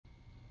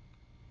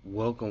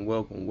Welcome.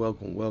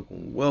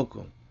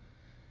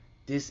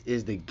 This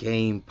is the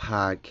G.A.M.E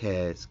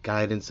Podcast,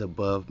 Guidance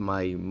Above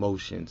My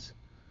Emotions.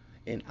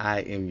 And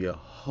I am your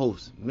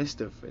host,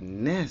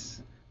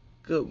 Mr.Finesse.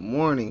 Good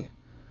morning.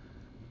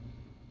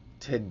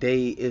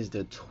 Today is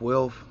the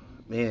 12th,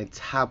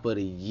 top of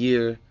the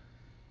year,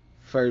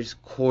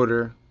 first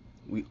quarter.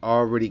 We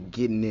already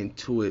getting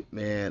into it,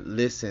 man.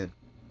 Listen,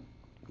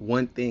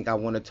 one thing I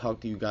want to talk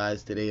to you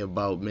guys today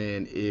about,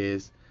 man,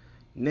 is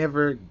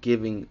never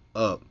giving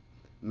up.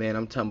 Man,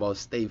 I'm talking about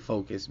stay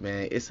focused,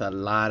 man. It's a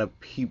lot of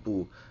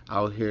people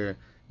out here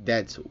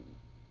that's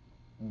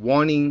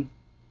wanting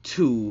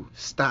to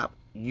stop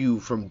you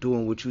from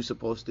doing what you're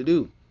supposed to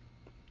do.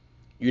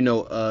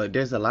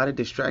 There's a lot of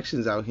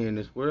distractions out here in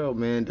this world,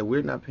 man, that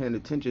we're not paying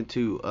attention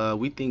to.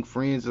 We think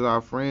friends are our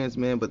friends,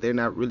 man, but they're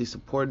not really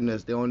supporting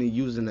us. They're only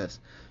using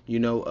us.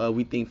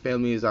 We think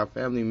family is our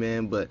family,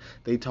 man, but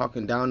they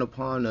talking down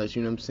upon us,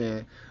 you know what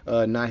I'm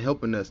saying? Not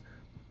helping us.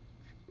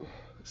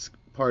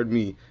 Pardon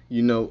me.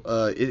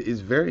 It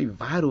is very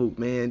vital,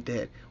 man,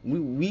 that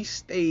we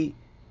stay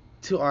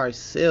to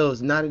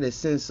ourselves, not in the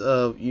sense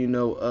of,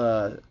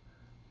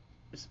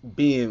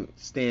 being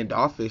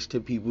standoffish to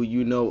people.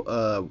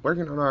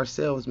 Working on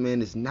ourselves,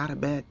 man, is not a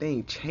bad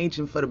thing.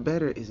 Changing for the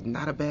better is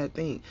not a bad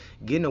thing.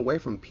 Getting away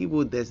from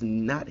people that's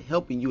not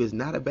helping you is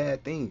not a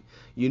bad thing.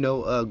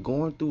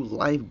 Going through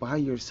life by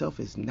yourself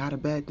is not a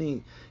bad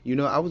thing.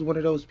 I was one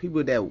of those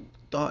people that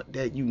thought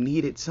that you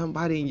needed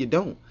somebody and you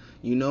don't.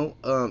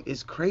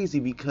 It's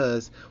crazy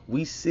because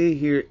we sit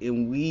here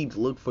and we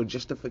look for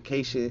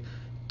justification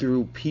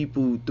through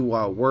people, through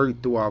our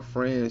work, through our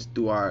friends,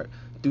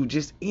 through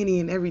just any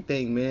and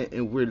everything, man,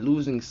 and we're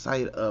losing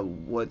sight of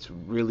what's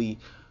really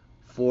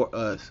for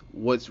us,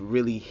 what's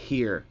really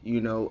here.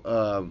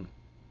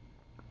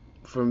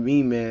 For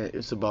me, man,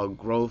 it's about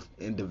growth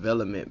and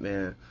development,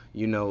 man.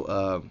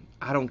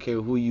 I don't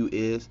care who you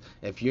is.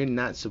 If you're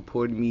not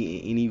supporting me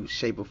in any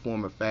shape or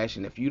form or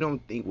fashion, if you don't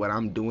think what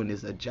I'm doing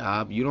is a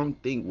job, you don't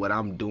think what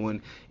I'm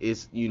doing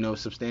is,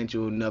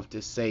 substantial enough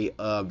to say,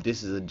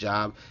 this is a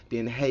job,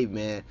 then hey,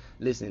 man,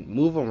 listen,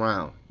 move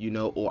around,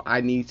 or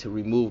I need to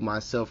remove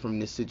myself from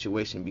this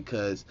situation,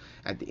 because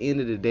at the end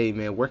of the day,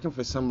 man, working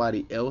for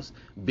somebody else,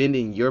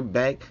 bending your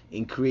back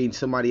and creating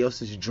somebody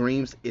else's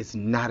dreams is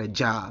not a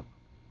job,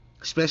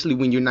 especially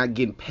when you're not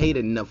getting paid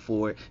enough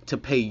for it to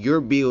pay your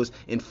bills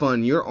and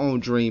fund your own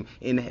dream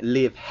and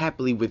live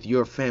happily with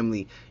your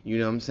family. You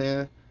know what I'm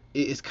saying?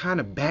 It's kind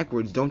of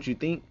backwards, don't you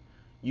think?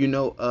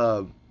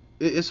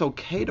 It's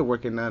okay to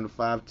work a 9 to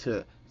 5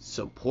 to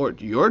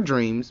support your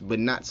dreams, but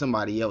not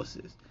somebody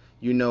else's.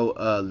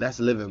 That's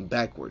living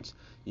backwards.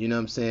 You know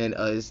what I'm saying?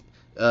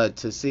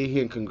 To sit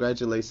here and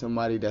congratulate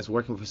somebody that's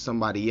working for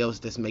somebody else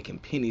that's making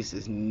pennies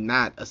is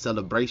not a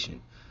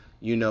celebration.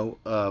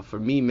 For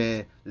me,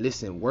 man,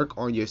 listen, work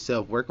on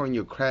yourself, work on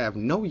your craft,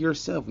 know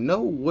yourself,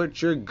 know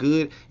what you're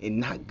good and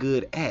not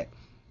good at.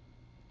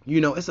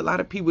 It's a lot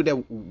of people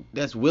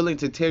that's willing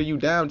to tear you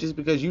down just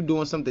because you're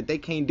doing something they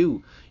can't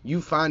do.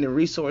 You finding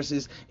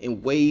resources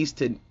and ways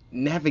to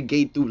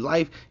navigate through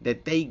life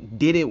that they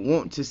didn't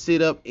want to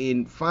sit up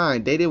and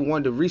find. They didn't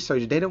want to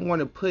research. They didn't want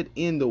to put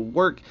in the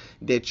work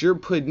that you're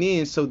putting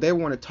in, so they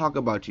want to talk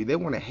about you. They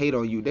want to hate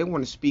on you. They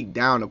want to speak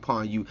down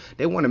upon you.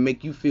 They want to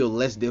make you feel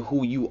less than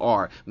who you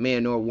are,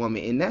 man or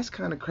woman. And that's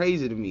kind of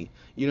crazy to me.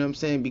 You know what I'm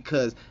saying?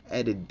 Because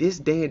at this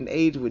day and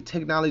age with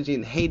technology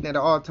and hating at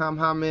an all-time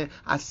high, man,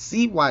 I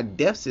see why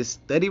deaths is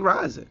steady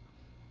rising.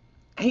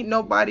 Ain't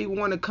nobody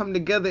want to come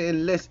together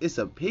unless it's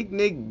a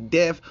picnic,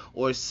 death,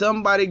 or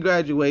somebody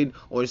graduated,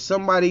 or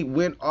somebody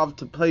went off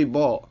to play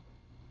ball.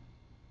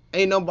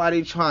 Ain't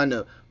nobody trying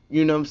to,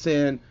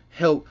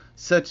 help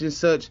such and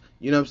such,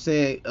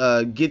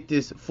 get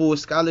this full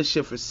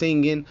scholarship for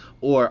singing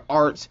or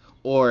arts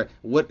or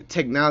what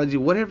technology,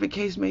 whatever the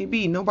case may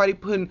be. Nobody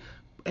putting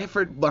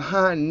effort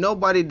behind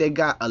nobody that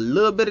got a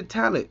little bit of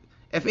talent.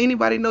 If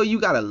anybody know you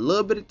got a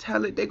little bit of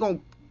talent, they're gonna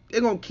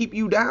keep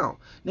you down.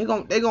 They're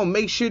gonna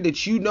make sure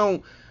that you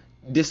don't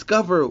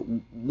discover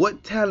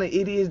what talent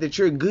it is that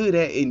you're good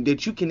at and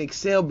that you can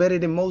excel better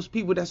than most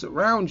people that's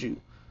around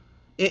you.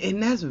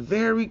 And that's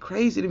very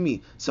crazy to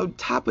me. So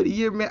top of the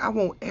year, man, I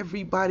want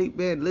everybody,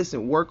 man,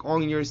 listen, work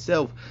on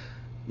yourself.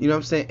 You know what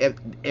I'm saying?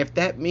 If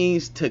that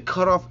means to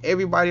cut off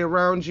everybody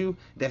around you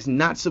that's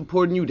not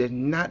supporting you, that's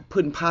not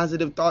putting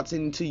positive thoughts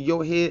into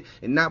your head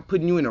and not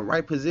putting you in the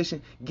right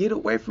position, get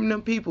away from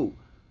them people.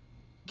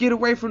 Get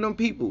away from them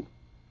people.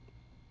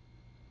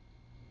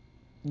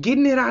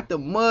 Getting it out the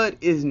mud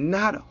is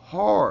not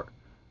hard.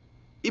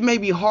 It may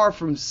be hard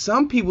for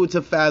some people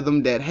to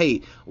fathom that,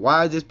 hey,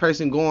 why is this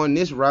person going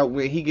this route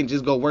where he can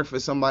just go work for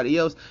somebody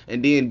else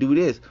and then do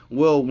this?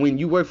 Well, when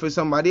you work for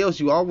somebody else,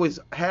 you always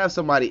have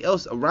somebody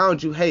else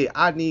around you. Hey,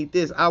 I need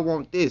this. I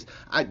want this.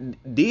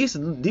 These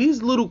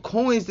little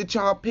coins that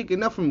y'all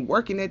picking up from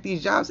working at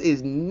these jobs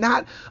is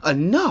not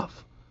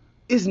enough.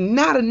 It's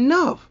not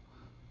enough.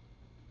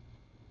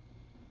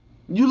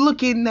 You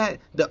looking at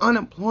the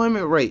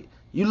unemployment rate.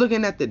 You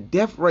looking at the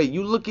death rate.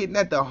 You looking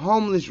at the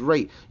homeless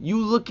rate.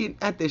 You looking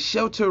at the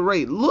shelter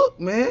rate. Look,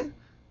 man.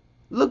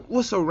 Look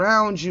what's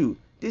around you.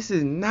 This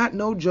is not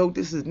no joke.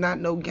 This is not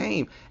no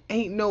game.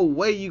 Ain't no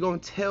way you gonna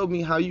tell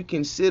me how you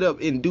can sit up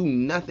and do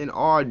nothing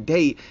all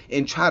day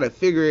and try to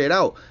figure it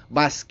out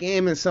by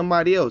scamming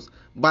somebody else,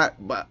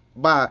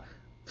 by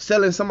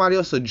selling somebody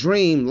else a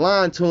dream,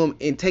 lying to them,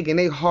 and taking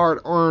their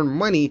hard-earned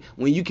money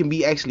when you can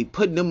be actually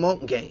putting them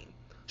on game,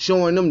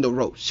 showing them the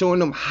ropes, showing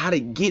them how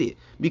to get it.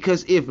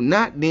 Because if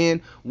not,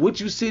 then what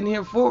you sitting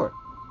here for?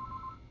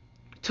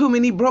 Too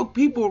many broke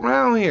people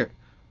around here.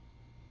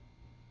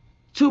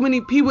 Too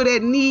many people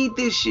that need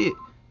this shit.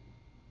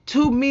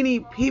 Too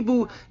many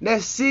people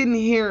that's sitting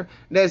here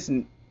that's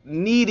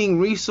needing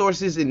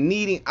resources and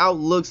needing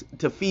outlooks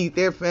to feed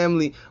their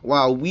family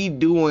while we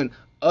doing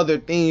other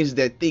things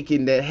that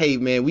thinking that, hey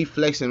man, we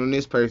flexing on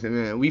this person,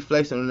 man. We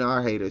flexing on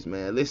our haters,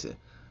 man. Listen.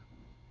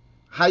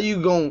 How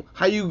you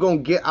gonna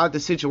get out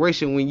the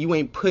situation when you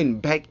ain't putting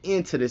back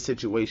into the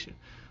situation?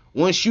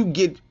 Once you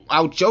get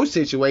out your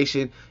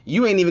situation,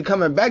 you ain't even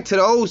coming back to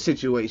the old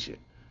situation.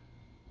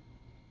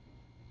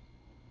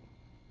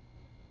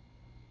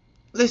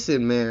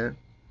 Listen, man,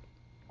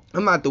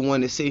 I'm not the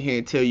one to sit here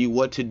and tell you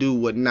what to do,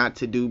 what not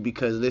to do,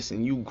 because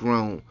listen, you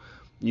grown,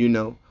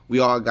 we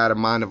all got a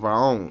mind of our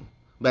own.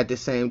 But at the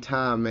same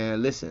time,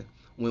 man, listen,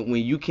 when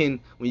you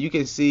can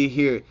sit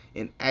here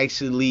and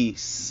actually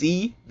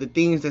see the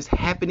things that's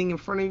happening in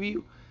front of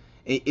you,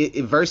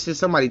 it versus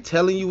somebody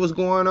telling you what's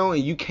going on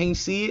and you can't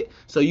see it,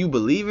 so you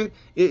believe it,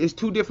 it's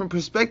two different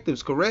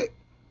perspectives, correct?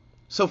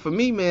 So for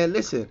me, man,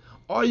 listen,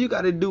 all you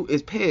got to do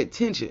is pay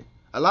attention.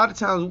 A lot of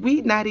times we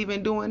not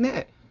even doing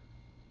that.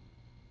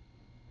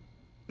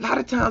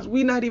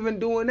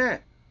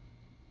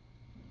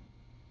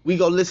 We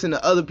go listen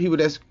to other people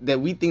that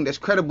we think that's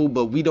credible,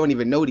 but we don't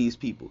even know these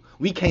people.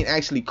 We can't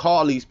actually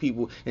call these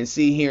people and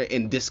sit here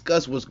and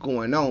discuss what's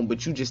going on,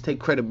 but you just take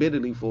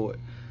credibility for it.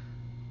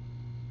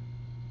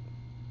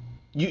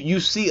 You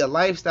see a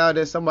lifestyle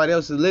that somebody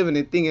else is living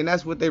and thinking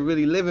that's what they're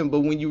really living,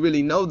 but when you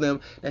really know them,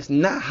 that's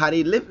not how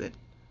they living.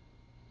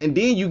 And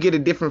then you get a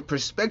different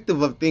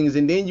perspective of things,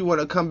 and then you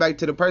want to come back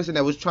to the person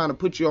that was trying to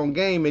put you on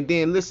game, and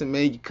then listen,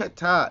 man, you cut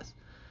ties.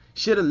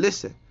 Should've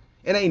listened.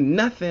 It ain't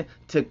nothing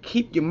to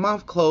keep your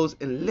mouth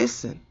closed and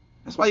listen.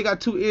 That's why you got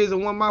two ears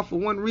and one mouth for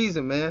one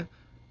reason, man.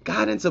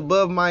 Guidance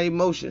above my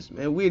emotions,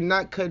 man. We're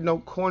not cutting no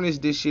corners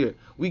this year.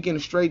 We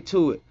getting straight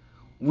to it.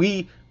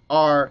 We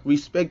are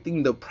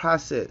respecting the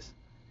process.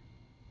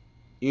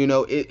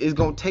 It's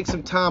going to take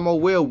some time, but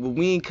we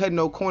ain't cutting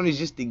no corners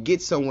just to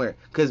get somewhere.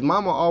 Because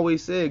grandmama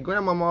always said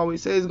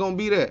it's going to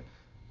be there.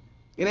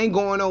 It ain't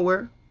going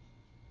nowhere.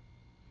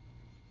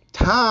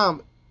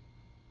 Time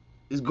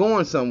is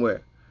going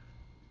somewhere.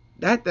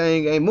 That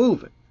thing ain't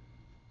moving.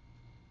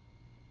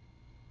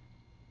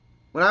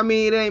 When I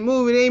mean it ain't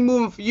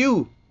moving for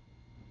you.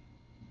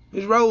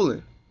 It's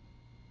rolling.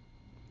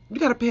 You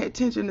got to pay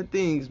attention to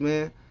things,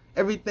 man.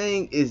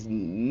 Everything is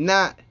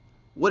not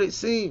what it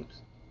seems.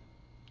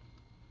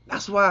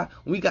 That's why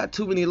we got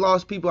too many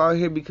lost people out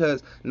here,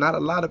 because not a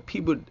lot of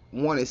people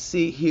want to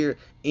sit here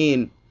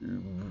and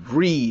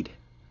read,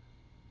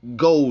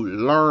 go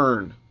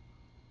learn,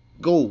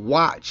 go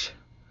watch,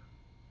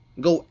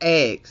 go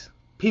ask.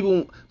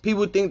 People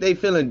think they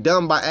feeling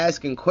dumb by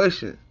asking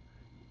questions.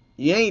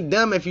 You ain't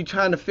dumb if you're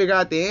trying to figure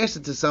out the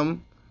answer to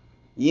something.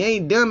 You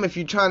ain't dumb if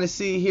you're trying to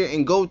sit here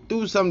and go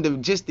through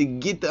something just to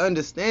get the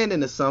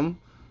understanding of something.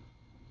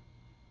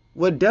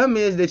 What dumb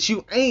is that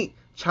you ain't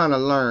trying to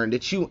learn,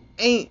 that you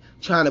ain't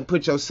trying to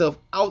put yourself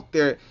out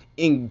there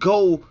and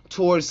go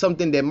towards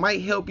something that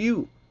might help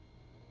you.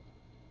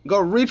 Go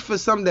reach for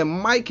something that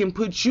might can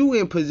put you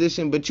in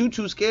position, but you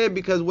too scared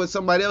because what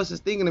somebody else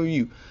is thinking of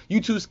you. You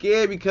too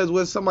scared because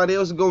what somebody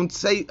else is going to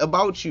say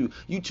about you.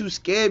 You too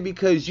scared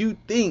because you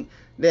think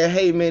that,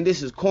 hey man,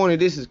 this is corny,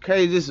 this is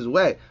crazy, this is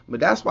whack. But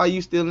that's why you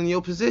still in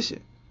your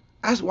position.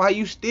 That's why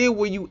you still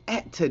where you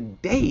at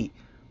today.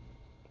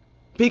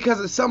 Because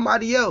of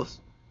somebody else.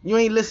 You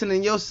ain't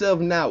listening to yourself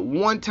not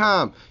one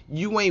time.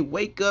 You ain't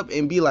wake up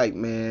and be like,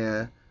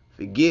 man,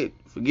 forget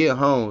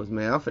Holmes,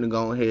 man. I'm finna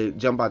go ahead and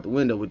jump out the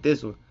window with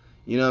this one.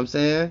 You know what I'm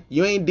saying?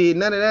 You ain't did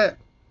none of that.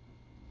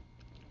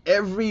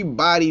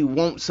 Everybody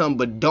wants something,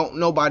 but don't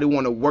nobody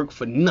want to work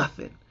for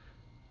nothing.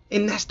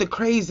 And that's the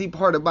crazy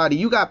part about it.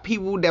 You got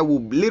people that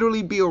will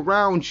literally be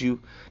around you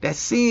that's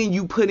seeing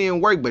you put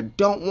in work but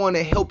don't want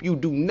to help you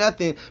do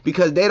nothing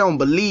because they don't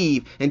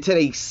believe until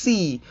they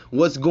see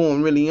what's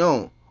going really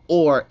on.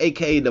 Or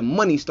aka the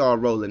money start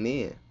rolling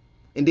in.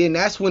 And then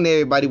that's when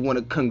everybody want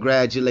to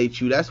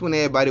congratulate you. That's when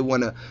everybody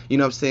want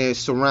to,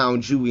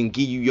 surround you and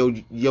give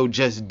you your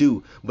just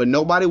due. But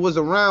nobody was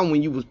around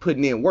when you was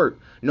putting in work.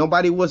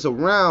 Nobody was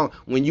around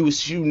when you was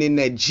shooting in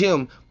that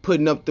gym,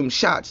 putting up them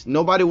shots.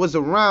 Nobody was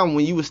around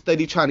when you was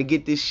study trying to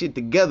get this shit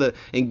together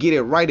and get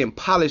it right and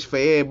polished for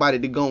everybody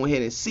to go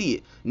ahead and see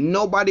it.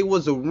 Nobody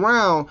was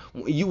around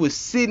when you was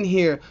sitting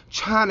here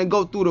trying to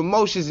go through the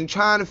motions and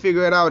trying to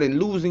figure it out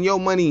and losing your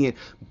money and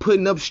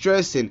putting up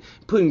stress and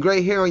putting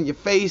gray hair on your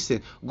face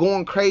and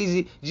going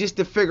crazy just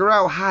to figure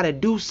out how to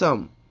do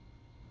something.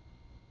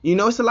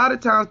 It's a lot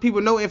of times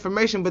people know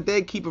information, but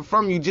they keep it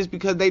from you just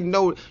because they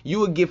know you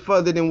will get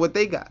further than what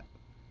they got.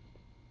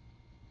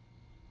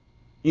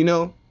 You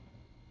know,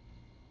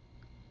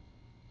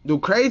 the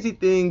crazy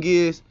thing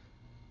is,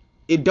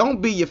 it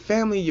don't be your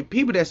family, your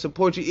people that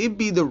support you. It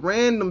be the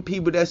random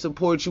people that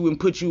support you and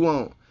put you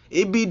on.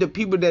 It be the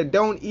people that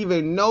don't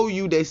even know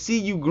you, that see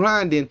you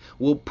grinding,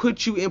 will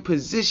put you in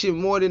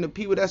position more than the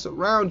people that's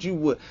around you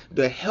would,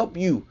 to help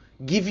you,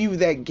 give you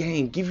that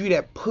game, give you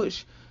that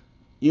push.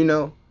 You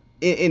know,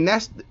 and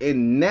that's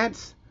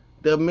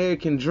the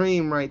American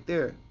dream right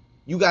there.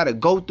 You gotta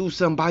go through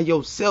something by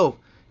yourself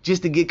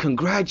just to get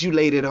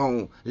congratulated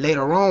on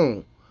later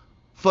on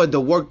for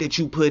the work that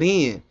you put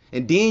in,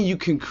 and then you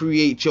can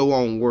create your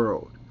own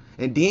world,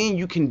 and then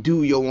you can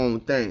do your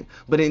own thing.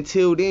 But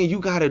until then, you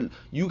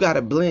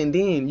gotta blend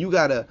in. You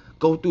gotta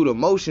go through the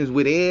motions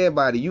with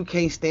everybody. You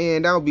can't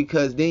stand out,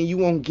 because then you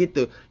won't get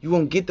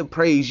the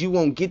praise, you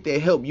won't get the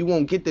help, you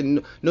won't get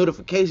the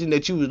notification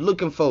that you was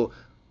looking for,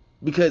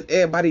 because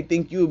everybody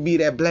think you'll be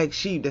that black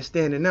sheep that's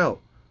standing out.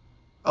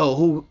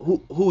 Oh,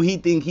 who he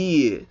think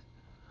he is?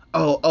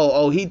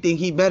 Oh, he think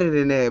he better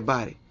than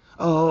everybody.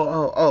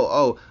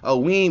 Oh,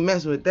 we ain't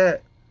messing with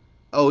that.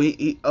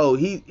 He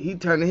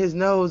turning his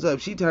nose up.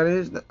 She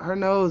turning her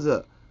nose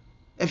up.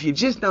 If you're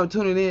just now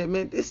tuning in,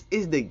 man, this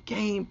is the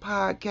G.A.M.E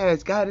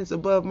Podcast, guidance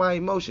above my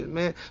emotions,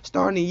 man.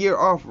 Starting the year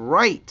off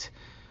right.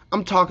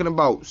 I'm talking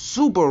about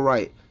super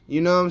right.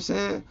 You know what I'm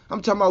saying?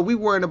 I'm talking about we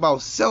worrying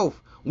about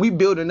self. We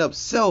building up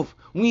self.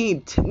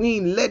 We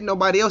ain't letting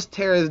nobody else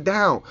tear us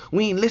down.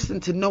 We ain't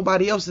listening to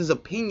nobody else's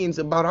opinions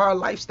about our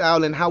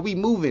lifestyle and how we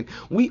moving.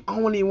 We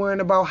only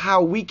worrying about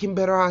how we can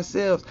better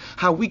ourselves,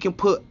 how we can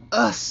put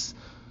us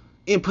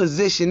in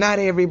position. Not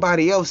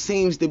everybody else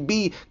seems to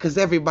be, because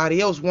everybody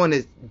else want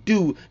to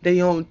do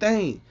their own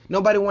thing.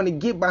 Nobody want to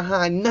get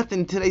behind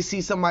nothing until they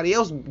see somebody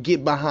else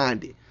get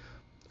behind it.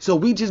 So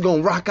we just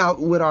gonna rock out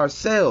with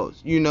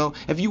ourselves, you know.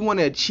 If you want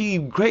to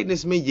achieve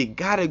greatness, man, you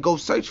gotta go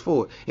search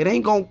for it. It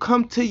ain't gonna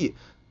come to you.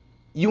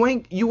 You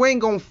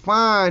ain't gonna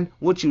find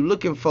what you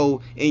looking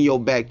for in your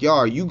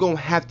backyard. You gonna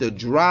have to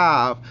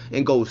drive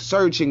and go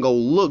search and go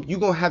look. You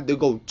gonna have to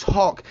go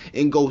talk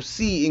and go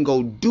see and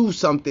go do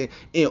something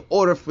in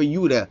order for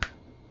you to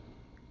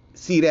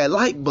see that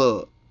light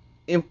bulb.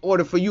 In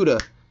order for you to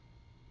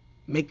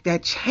make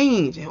that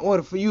change. In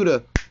order for you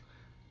to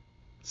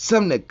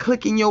something to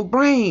click in your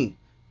brain.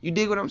 You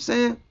dig what I'm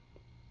saying?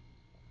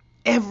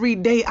 Every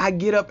day I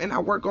get up and I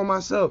work on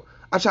myself.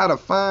 I try to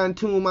fine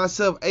tune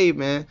myself. Hey,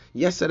 man,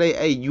 yesterday,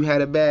 hey, you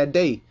had a bad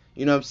day.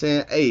 You know what I'm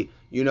saying? Hey,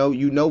 you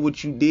know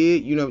what you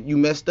did. You know, you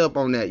messed up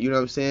on that. You know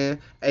what I'm saying?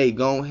 Hey,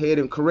 go ahead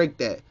and correct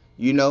that.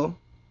 You know,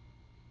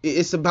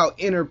 it's about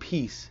inner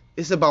peace.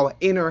 It's about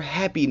inner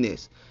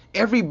happiness.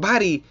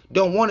 Everybody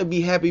don't want to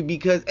be happy,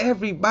 because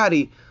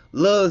everybody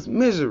loves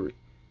misery,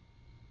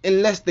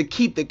 unless they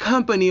keep the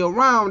company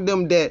around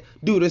them that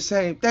do the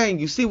same thing.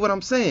 You see what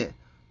I'm saying?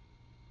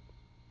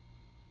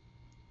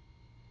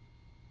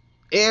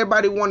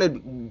 Everybody want to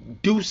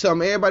do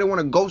something. Everybody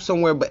want to go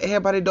somewhere, but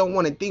everybody don't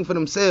want to think for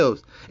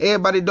themselves.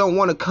 Everybody don't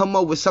want to come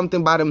up with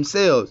something by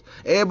themselves.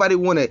 Everybody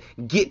want to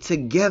get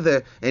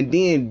together and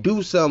then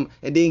do something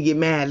and then get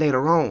mad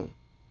later on.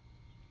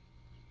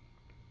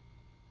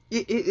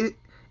 It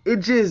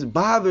just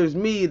bothers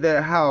me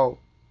that how,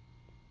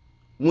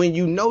 when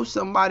you know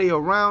somebody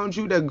around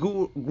you that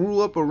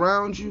grew up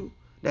around you,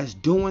 that's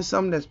doing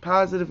something that's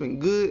positive and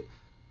good,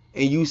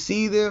 and you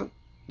see them,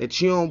 that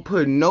you don't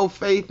put no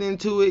faith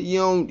into it, you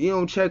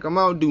don't check them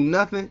out, do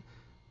nothing,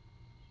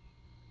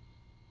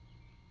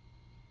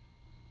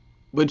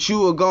 but you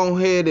will go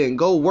ahead and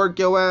go work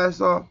your ass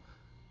off,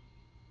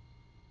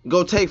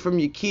 go take from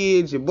your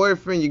kids, your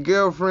boyfriend, your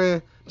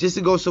girlfriend, just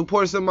to go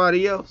support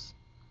somebody else.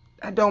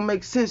 That don't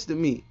make sense to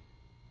me.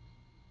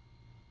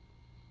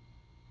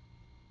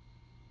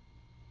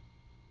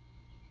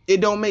 It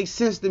don't make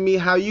sense to me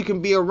how you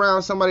can be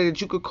around somebody that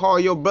you could call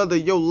your brother,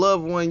 your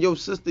loved one, your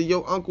sister,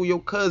 your uncle, your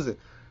cousin,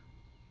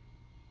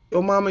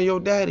 your mama, your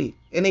daddy,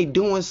 and they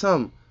doing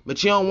something,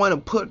 but you don't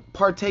want to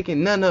partake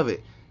in none of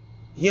it.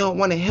 You don't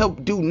want to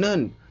help do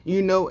nothing.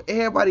 You know,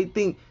 everybody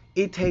think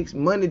it takes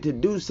money to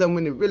do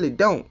something, it really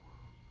don't.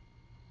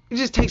 It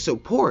just takes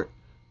support.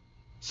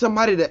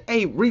 Somebody to,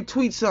 hey,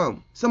 retweet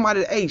something.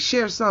 Somebody to, hey,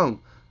 share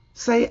something.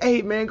 Say,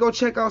 hey, man, go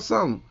check out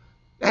something.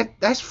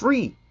 That's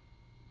free.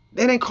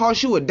 That ain't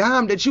cost you a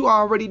dime, that you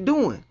already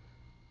doing.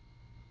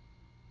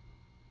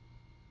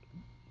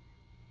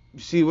 You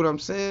see what I'm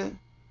saying?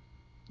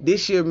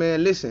 This year,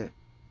 man, listen.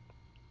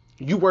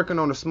 You working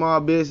on a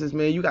small business,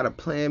 man. You got a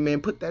plan,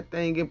 man. Put that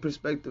thing in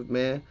perspective,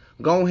 man.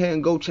 Go ahead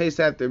and go chase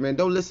after it, man.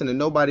 Don't listen to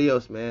nobody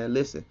else, man.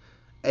 Listen.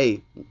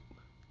 Hey,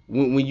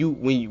 when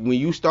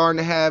you starting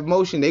to have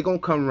motion, they gonna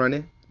come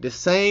running. The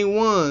same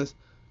ones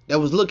that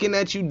was looking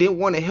at you, didn't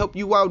want to help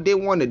you out,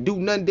 didn't want to do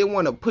nothing, didn't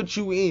want to put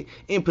you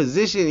in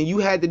position, and you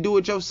had to do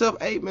it yourself.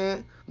 Hey,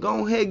 man,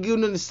 go ahead and give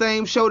them the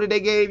same show that they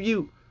gave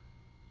you.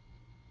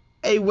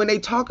 Hey, when they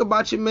talk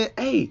about you, man,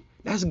 hey,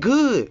 that's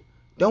good.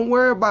 Don't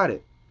worry about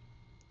it.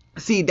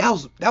 See, that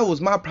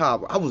was my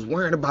problem. I was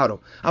worrying about them.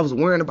 I was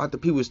worrying about the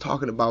people was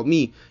talking about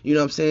me. You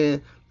know what I'm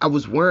saying? I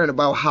was worrying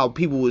about how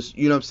people was,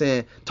 you know what I'm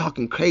saying,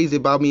 talking crazy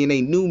about me and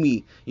they knew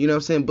me. You know what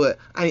I'm saying? But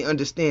I ain't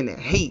understand that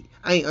hate.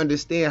 I ain't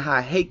understand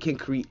how hate can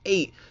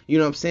create, you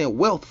know what I'm saying,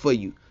 wealth for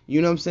you.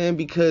 You know what I'm saying?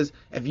 Because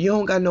if you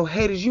don't got no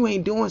haters, you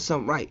ain't doing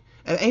something right.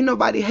 If ain't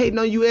nobody hating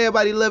on you,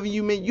 everybody loving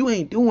you, man, you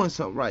ain't doing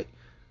something right.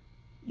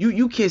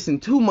 You kissing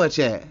too much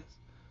ass.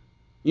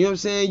 You know what I'm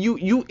saying?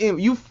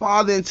 You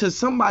father into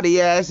somebody's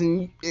ass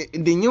and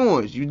then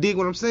yours. You dig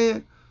what I'm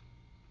saying?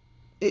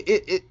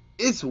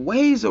 It's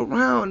ways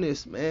around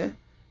this, man.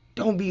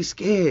 Don't be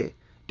scared.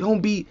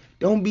 Don't be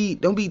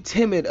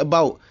timid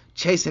about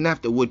chasing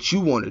after what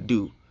you want to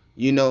do.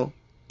 You know,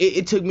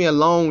 it took me a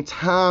long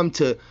time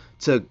to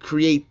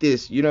create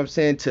this. You know what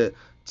I'm saying?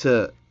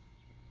 To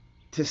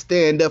to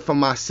stand up for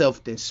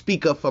myself, then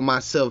speak up for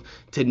myself,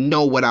 to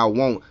know what I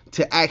want,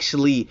 to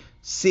actually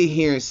sit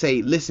here and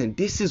say, listen,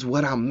 this is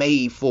what I'm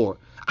made for.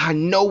 I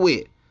know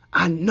it.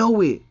 I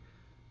know it.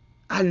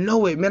 I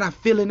know it, man. I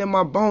feel it in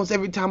my bones.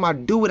 Every time I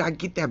do it, I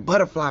get that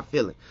butterfly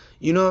feeling.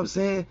 You know what I'm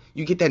saying?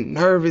 You get that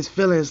nervous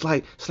feeling. It's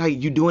like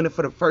you doing it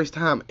for the first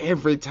time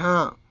every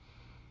time.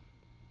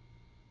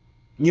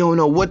 You don't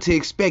know what to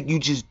expect. You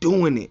just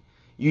doing it.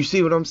 You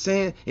see what I'm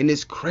saying? And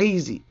it's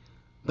crazy.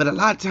 But a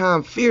lot of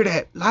times fear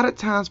that. A lot of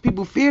times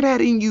people fear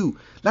that in you.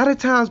 A lot of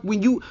times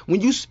when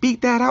you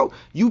speak that out,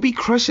 you be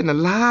crushing a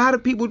lot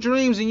of people's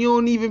dreams and you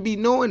don't even be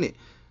knowing it.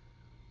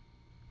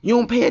 You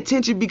don't pay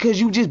attention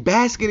because you just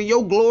basking in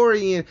your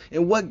glory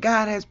and what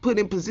God has put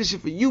in position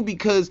for you,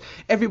 because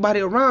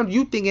everybody around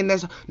you thinking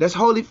that's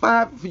holy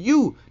fire for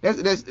you.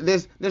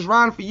 That's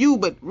wrong for you,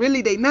 but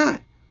really they not.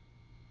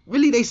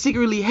 Really they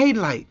secretly hate,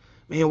 like,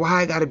 man,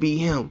 why I gotta be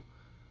him?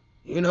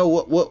 You know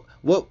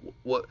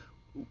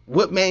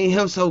what made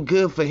him so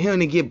good for him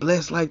to get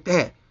blessed like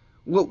that?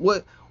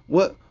 What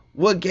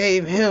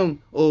gave him,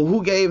 or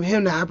who gave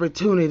him the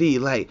opportunity?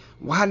 Like,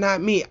 why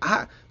not me?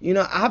 I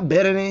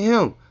better than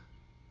him.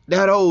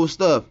 That old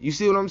stuff. You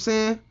see what I'm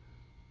saying?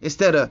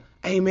 Instead of,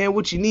 hey man,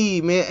 what you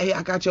need, man? Hey,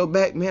 I got your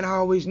back, man. I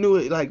always knew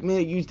it. Like,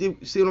 man, you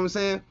see what I'm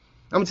saying?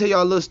 I'm gonna tell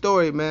y'all a little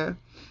story, man.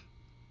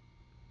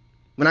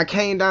 When I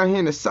came down here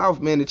in the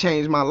South, man, it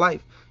changed my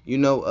life.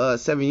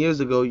 7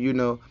 years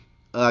ago,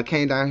 I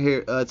came down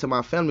here to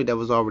my family that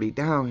was already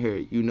down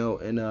here,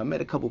 and I met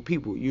a couple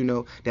people,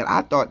 that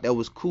I thought that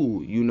was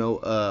cool,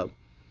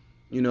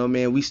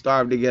 man, we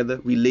starved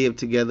together, we lived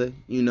together,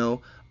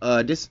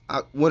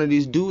 one of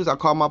these dudes I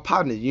call my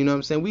partners, you know what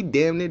I'm saying? We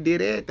damn near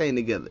did everything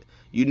together,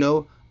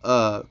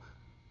 uh,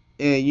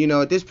 and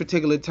at this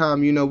particular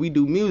time, we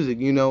do music,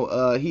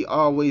 he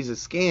always a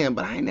scam,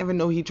 but I ain't never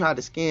know he tried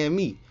to scam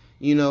me,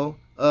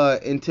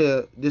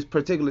 until this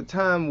particular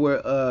time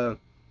where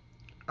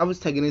I was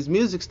taking his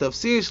music stuff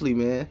seriously,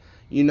 man,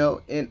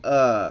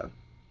 and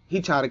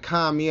he tried to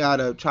con me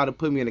out of, try to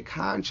put me in a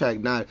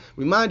contract. Now,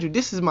 remind you,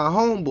 this is my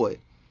homeboy.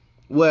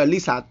 Well, at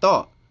least I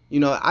thought.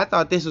 I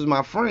thought this was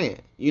my friend,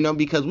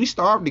 because we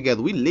starved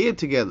together. We lived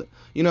together.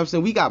 You know what I'm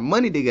saying? We got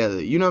money together.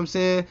 You know what I'm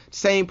saying?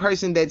 Same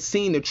person that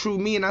seen the true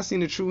me and I seen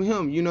the true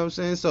him. You know what I'm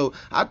saying? So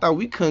I thought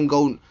we couldn't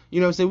go, you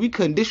know what I'm saying? We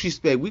couldn't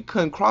disrespect. We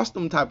couldn't cross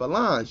them type of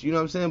lines. You know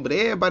what I'm saying? But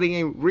everybody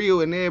ain't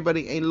real and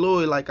everybody ain't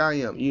loyal like I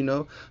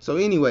am. So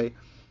anyway,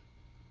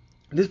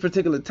 this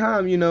particular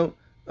time,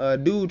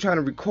 dude trying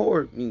to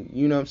record me,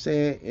 you know what I'm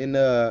saying, and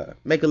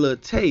make a little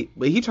tape,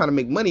 but he trying to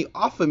make money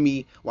off of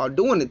me while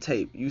doing the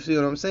tape. You see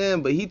what I'm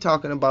saying? But he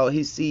talking about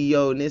his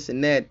CEO and this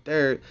and that,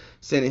 third,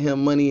 sending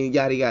him money and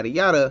yada yada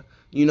yada.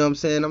 You know what I'm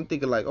saying? I'm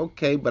thinking like,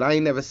 okay, but I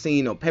ain't never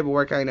seen no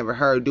paperwork. I ain't never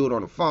heard do it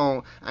on the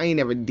phone. I ain't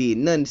never did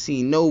nothing,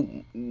 seen no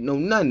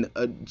nothing.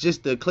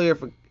 Just to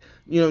clarify,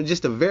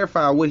 just to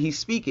verify what he's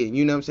speaking.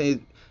 You know what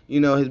I'm saying?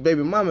 His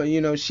baby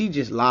mama, she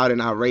just loud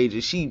and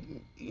outrageous. She,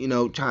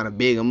 trying to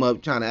big him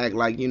up, trying to act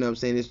like, what I'm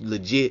saying, it's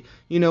legit,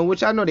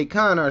 which I know they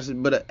con artists,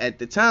 but at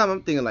the time,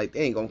 I'm thinking like,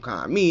 they ain't gonna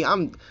con me.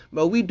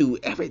 But we do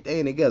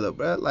everything together,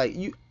 bro. Like,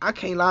 I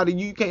can't lie to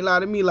you, you can't lie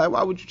to me. Like,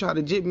 why would you try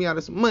to jip me out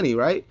of some money,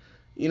 right?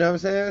 You know what I'm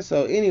saying?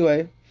 So,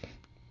 anyway,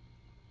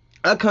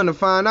 I come to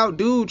find out,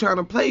 dude trying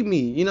to play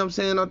me, what I'm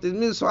saying, off this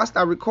music, so I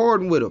started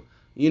recording with him.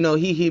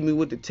 He hit me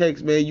with the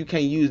text, man, you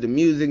can't use the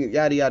music,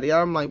 yada, yada,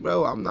 yada. I'm like,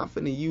 bro, I'm not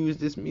finna use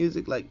this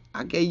music. Like,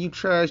 I gave you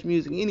trash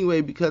music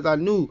anyway because I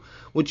knew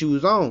what you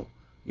was on.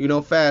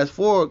 Fast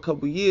forward a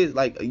couple years,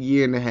 like a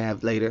year and a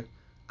half later,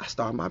 I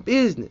started my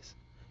business.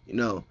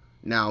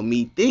 Now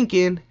me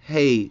thinking,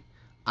 hey,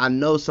 I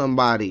know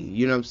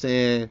somebody, what I'm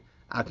saying,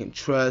 I can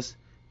trust,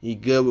 he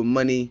good with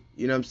money,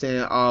 what I'm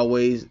saying,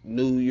 always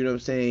knew, what I'm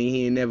saying,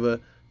 he ain't never,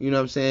 what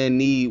I'm saying,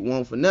 need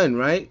one for nothing,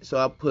 right? So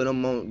I put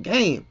him on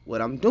game,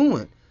 what I'm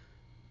doing.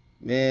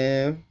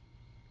 Man,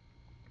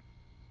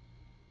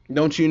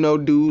 don't you know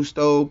dude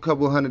stole a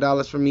couple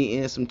 $100 from me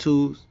and some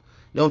tools?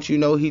 Don't you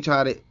know he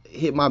tried to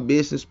hit my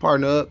business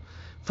partner up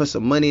for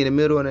some money in the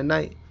middle of the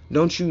night?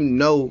 Don't you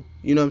know,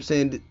 what I'm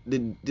saying,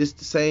 this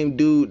the same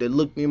dude that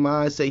looked me in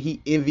my eyes, say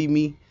he envy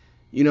me?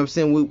 You know what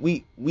I'm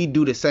saying? We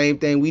do the same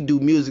thing. We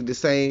do music the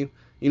same.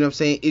 You know what I'm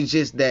saying? It's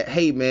just that,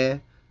 hey,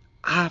 man,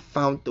 I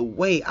found the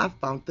way. I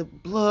found the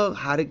plug,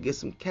 how to get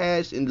some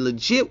cash in the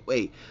legit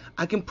way.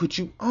 I can put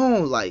you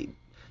on, like,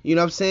 you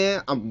know what I'm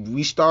saying?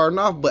 We starting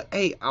off, but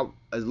hey,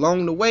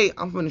 along the way,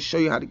 I'm gonna show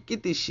you how to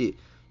get this shit.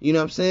 You know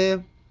what I'm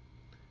saying?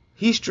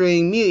 He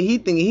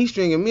thinking he's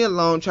stringing me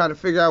along, trying to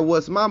figure out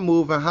what's my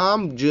move and how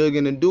I'm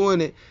jugging and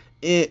doing it.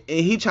 And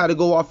he tried to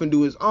go off and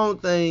do his own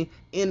thing,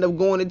 end up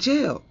going to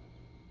jail.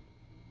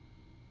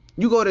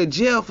 You go to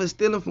jail for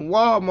stealing from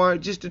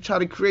Walmart just to try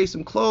to create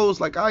some clothes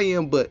like I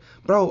am, but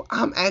bro,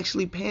 I'm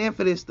actually paying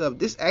for this stuff.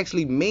 This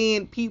actually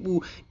man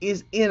people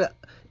is in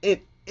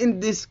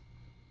this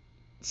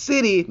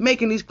city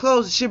making these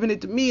clothes, shipping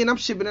it to me, and I'm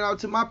shipping it out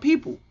to my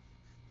people.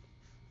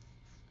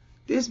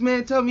 This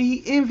man told me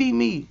he envied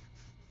me.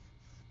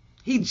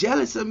 He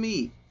jealous of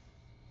me.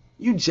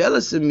 You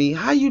jealous of me?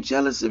 How you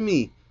jealous of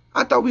me?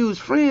 I thought we was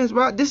friends,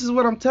 bro. This is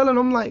what I'm telling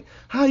him. Like,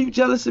 how you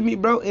jealous of me,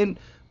 bro? And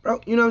bro,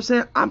 you know what I'm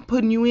saying? I'm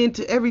putting you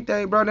into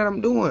everything, bro, that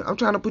I'm doing. I'm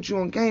trying to put you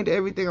on game to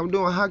everything I'm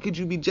doing. How could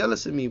you be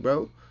jealous of me,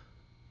 bro?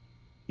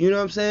 You know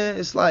what I'm saying?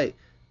 It's like,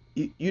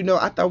 you know,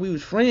 I thought we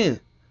was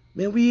friends.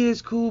 Man, we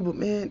is cool, but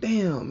man,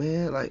 damn,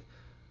 man, like,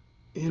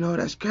 you know,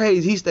 that's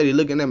crazy. He studied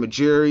looking at my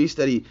jewelry.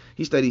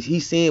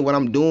 He's seeing what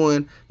I'm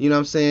doing, you know what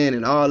I'm saying,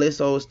 and all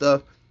this old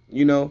stuff,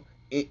 you know.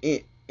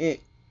 And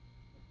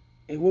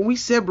when we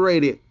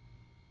separated,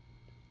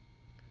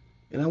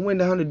 and I went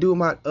down to do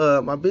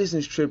my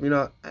business trip, you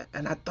know,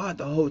 and I thought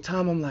the whole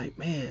time, I'm like,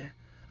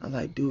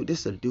 dude, this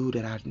is a dude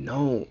that I've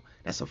known.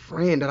 That's a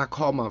friend that I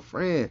call my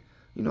friend,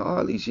 you know,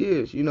 all these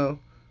years, you know.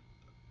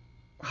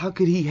 How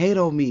could he hate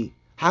on me?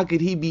 How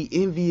could he be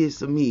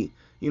envious of me?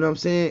 You know what I'm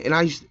saying?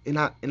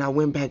 And I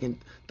went back and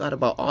thought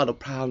about all the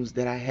problems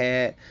that I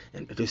had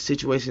and the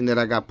situation that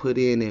I got put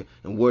in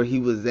and where he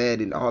was at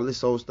and all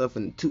this old stuff,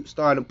 and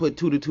starting to put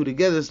two to two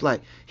together. It's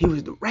like he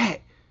was the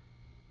rat.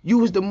 You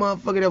was the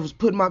motherfucker that was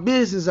putting my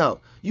business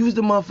out. You was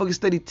the motherfucker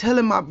steady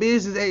telling my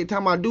business every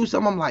time I do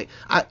something. I'm like,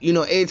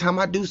 every time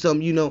I do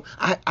something, you know,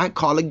 I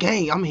call a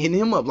gang. I'm hitting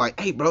him up like,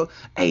 hey, bro,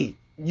 hey,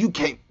 you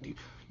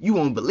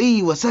won't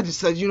believe what such and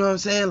such, you know what I'm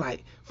saying?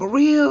 Like, for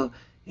real?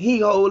 He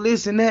go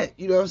listen that,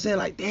 you know what I'm saying?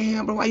 Like,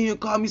 damn, bro, why you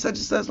didn't call me such and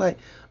such? Like,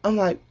 I'm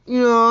like,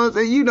 you know what I'm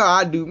saying? You know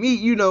I do me,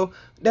 you know,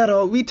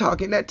 we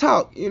talking that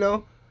talk, you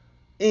know?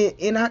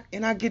 And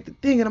I get to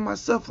thinking to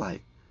myself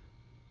like,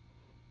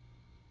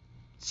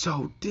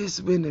 so this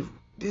been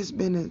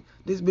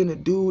a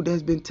dude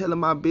that's been telling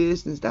my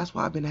business. That's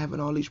why I've been having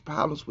all these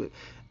problems with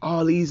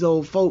all these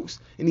old folks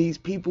and these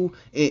people,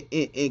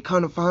 and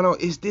kind of find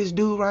out it's this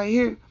dude right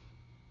here.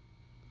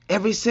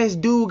 Ever since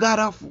dude got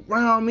off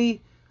around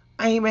me,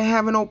 I ain't been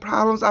having no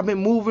problems. I've been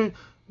moving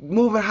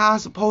how I'm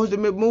supposed to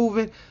be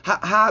moving, how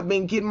I've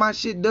been getting my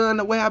shit done,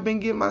 the way I've been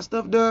getting my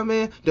stuff done,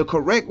 man, the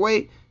correct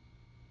way.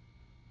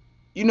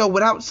 You know,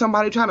 without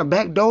somebody trying to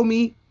backdoor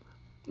me.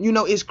 You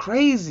know, it's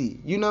crazy.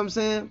 You know what I'm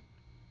saying?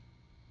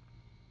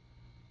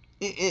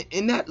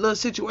 And that little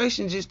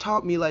situation just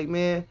taught me, like,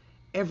 man,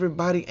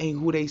 everybody ain't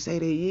who they say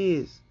they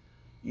is.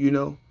 You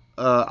know,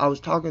 I was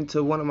talking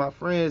to one of my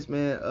friends,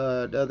 man,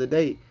 the other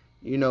day.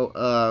 You know,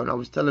 and I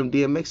was telling him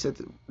DMX said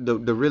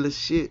the realest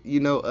shit. You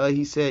know,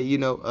 he said, you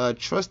know,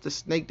 trust the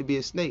snake to be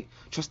a snake.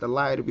 Trust the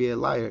liar to be a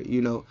liar.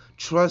 You know,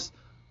 trust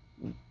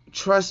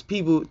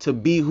people to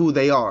be who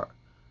they are.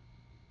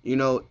 You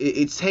know,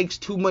 it takes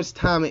too much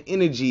time and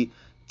energy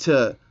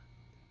to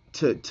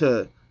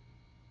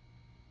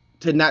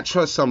not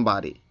trust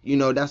somebody. You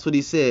know, that's what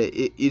he said.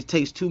 It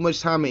takes too much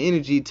time and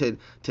energy to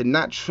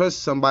not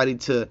trust somebody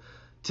to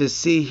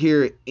sit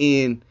here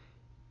and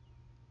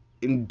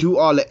do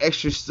all the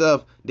extra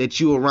stuff that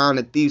you around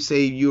the thief.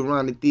 Say you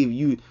around the thief,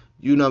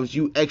 you know,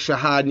 you extra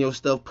hiding your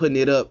stuff, putting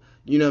it up,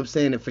 you know what I'm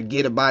saying, and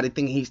forget about it,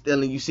 thinking he's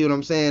stealing. You see what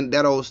I'm saying?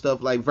 That old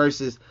stuff, like,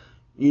 versus,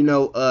 you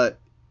know,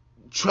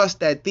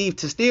 trust that thief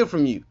to steal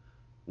from you.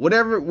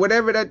 Whatever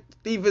that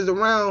thief is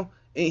around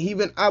and he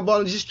been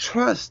eyeballing, just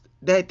trust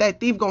that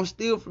thief gonna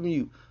steal from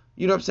you.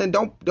 You know what I'm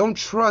saying? Don't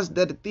trust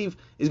that the thief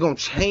is gonna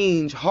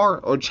change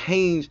heart or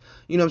change,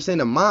 you know what I'm saying,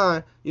 the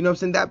mind. You know what I'm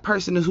saying? That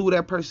person is who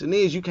that person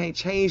is. You can't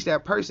change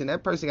that person.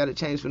 That person got to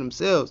change for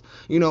themselves.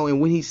 You know, and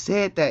when he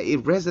said that,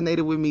 it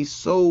resonated with me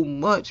so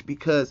much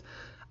because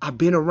I've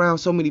been around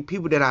so many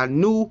people that I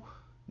knew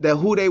that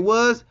who they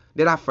was,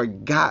 that I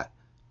forgot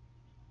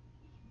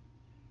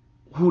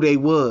who they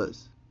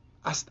was.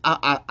 I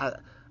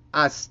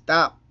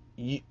stopped,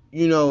 you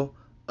know,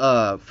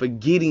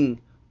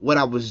 forgetting what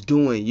I was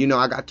doing. You know,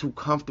 I got too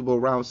comfortable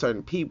around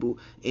certain people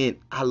and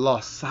I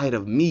lost sight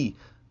of me,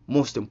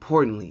 most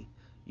importantly.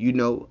 You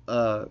know,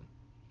 and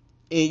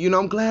you know,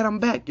 I'm glad I'm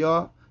back,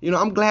 y'all. You know,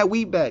 I'm glad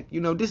we back.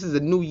 You know, this is a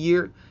new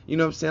year. You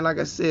know what I'm saying? Like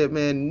I said,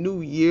 man, new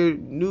year,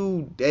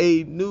 new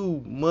day,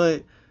 new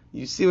month.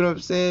 You see what I'm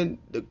saying?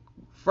 The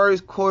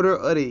first quarter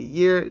of the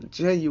year,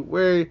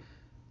 January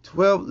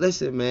 12th.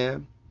 Listen,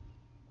 man.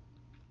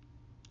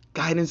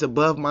 Guidance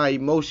above my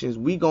emotions.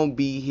 We gonna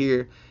be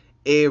here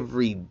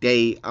every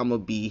day I'm gonna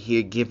be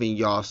here giving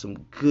y'all some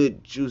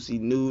good juicy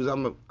news.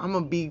 I'm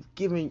gonna be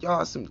giving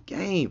y'all some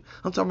game.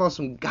 I'm talking about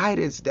some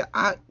guidance that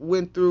I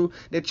went through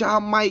that y'all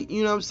might,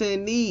 you know what I'm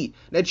saying, need.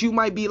 That you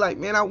might be like,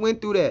 man, I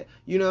went through that.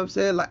 You know what I'm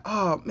saying? Like,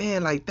 oh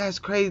man, like that's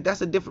crazy.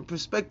 That's a different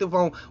perspective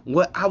on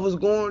what I was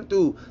going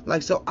through.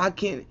 Like, so I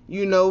can,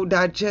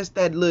 digest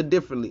that a little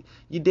differently.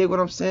 You dig what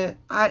I'm saying?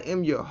 I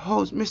am your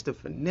host, Mr.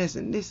 Finesse,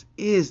 and this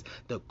is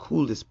the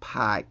coolest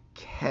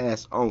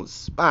podcast on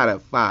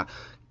Spotify.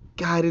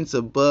 Guidance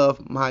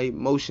above my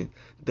emotion.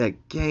 The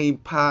G.A.M.E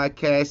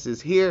Podcast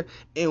is here,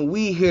 and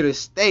we here to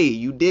stay.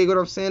 You dig what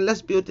I'm saying?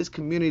 Let's build this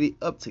community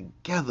up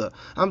together.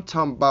 I'm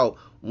talking about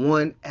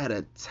one at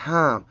a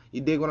time.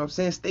 You dig what I'm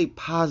saying? Stay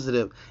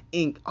positive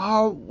and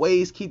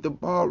always keep the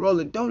ball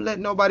rolling. Don't let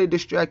nobody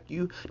distract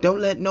you. Don't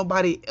let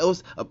nobody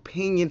else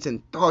opinions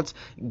and thoughts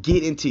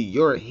get into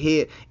your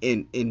head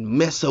and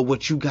mess up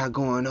what you got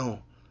going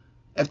on.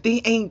 If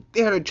they ain't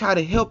there to try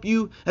to help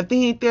you, if they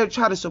ain't there to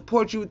try to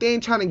support you, if they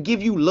ain't trying to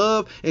give you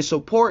love and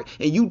support,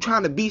 and you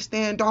trying to be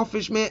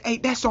standoffish, man, hey,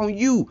 that's on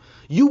you.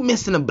 You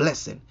missing a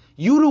blessing.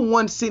 You the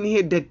one sitting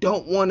here that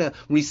don't want to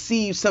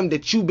receive something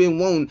that you've been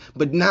wanting,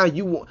 but now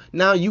you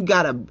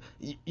got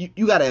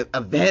a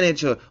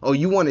advantage, or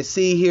you want to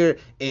sit here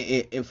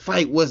and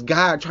fight what's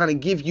God trying to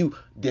give you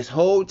this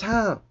whole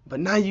time. But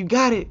now you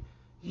got it.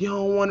 You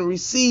don't want to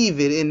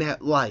receive it in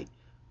that light.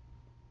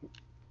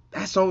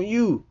 That's on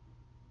you.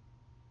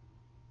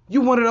 You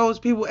one of those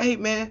people, hey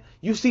man,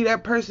 you see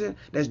that person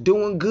that's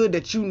doing good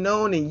that you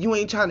know and you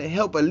ain't trying to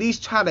help, at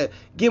least try to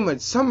give them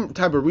some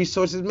type of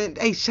resources, man.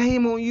 Hey,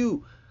 shame on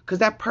you. Because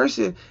that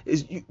person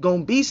is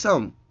going to be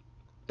something.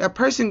 That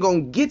person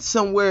going to get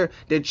somewhere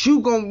that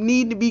you going to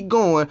need to be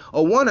going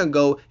or want to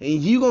go. And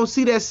you going to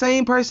see that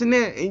same person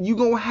there and you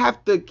going to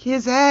have to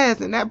kiss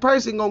ass. And that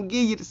person going to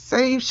give you the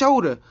same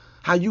shoulder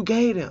how you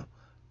gave them.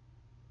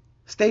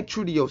 Stay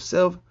true to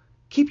yourself.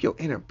 Keep your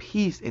inner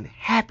peace and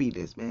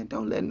happiness, man.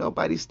 Don't let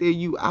nobody steer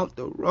you out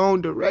the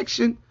wrong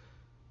direction.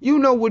 You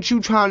know what you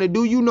trying to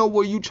do. You know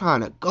where you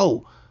trying to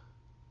go.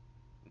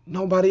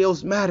 Nobody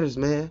else matters,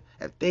 man.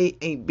 If they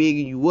ain't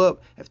bigging you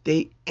up, if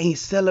they ain't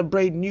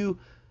celebrating you,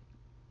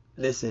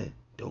 listen,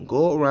 don't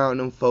go around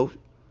them folks.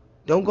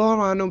 Don't go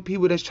around them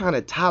people that's trying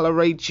to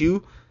tolerate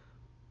you.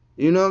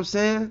 You know what I'm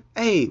saying?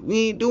 Hey,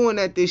 we ain't doing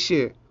that this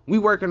year. We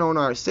working on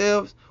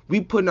ourselves. We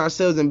putting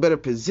ourselves in better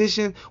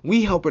position.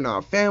 We helping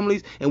our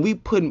families, and we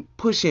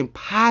pushing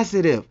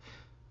positive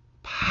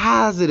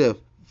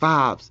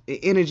vibes and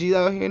energy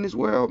out here in this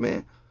world,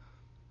 man.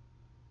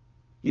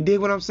 You dig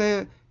what I'm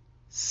saying?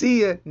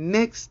 See you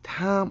next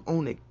time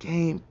on the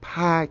G.A.M.E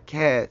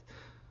Podcast.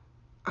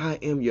 I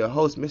am your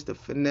host, Mr.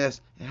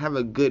 Finesse, and have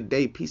a good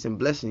day. Peace and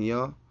blessing,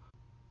 y'all.